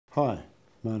Hi,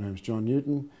 my name's John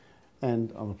Newton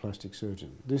and I'm a plastic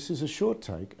surgeon. This is a short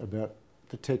take about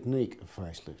the technique of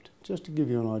facelift, just to give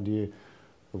you an idea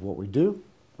of what we do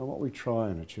and what we try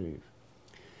and achieve.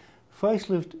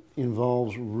 Facelift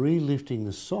involves relifting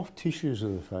the soft tissues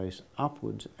of the face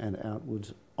upwards and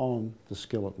outwards on the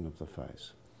skeleton of the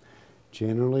face.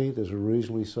 Generally, there's a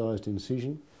reasonably sized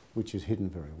incision, which is hidden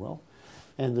very well,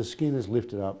 and the skin is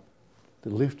lifted up. The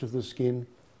lift of the skin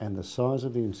and the size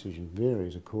of the incision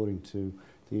varies according to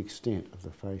the extent of the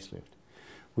facelift.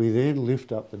 We then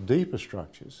lift up the deeper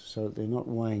structures so that they're not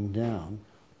weighing down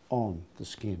on the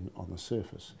skin on the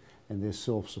surface, and they're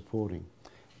self-supporting.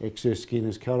 Excess skin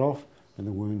is cut off and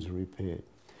the wounds are repaired.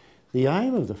 The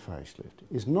aim of the facelift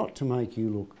is not to make you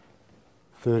look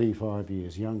 35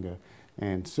 years younger,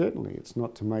 and certainly it's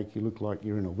not to make you look like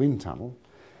you're in a wind tunnel.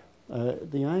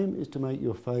 The aim is to make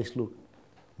your face look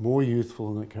more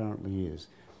youthful than it currently is,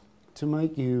 to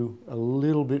make you a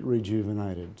little bit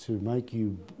rejuvenated, to make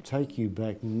you take you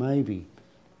back maybe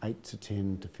 8 to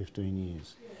 10 to 15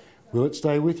 years. Will it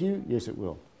stay with you? Yes, it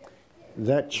will.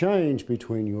 That change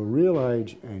between your real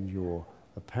age and your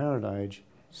apparent age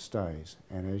stays,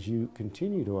 and as you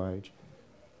continue to age,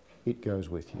 it goes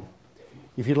with you.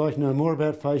 If you'd like to know more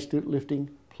about facelifting,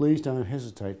 please don't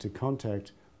hesitate to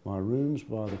contact my rooms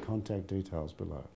via the contact details below.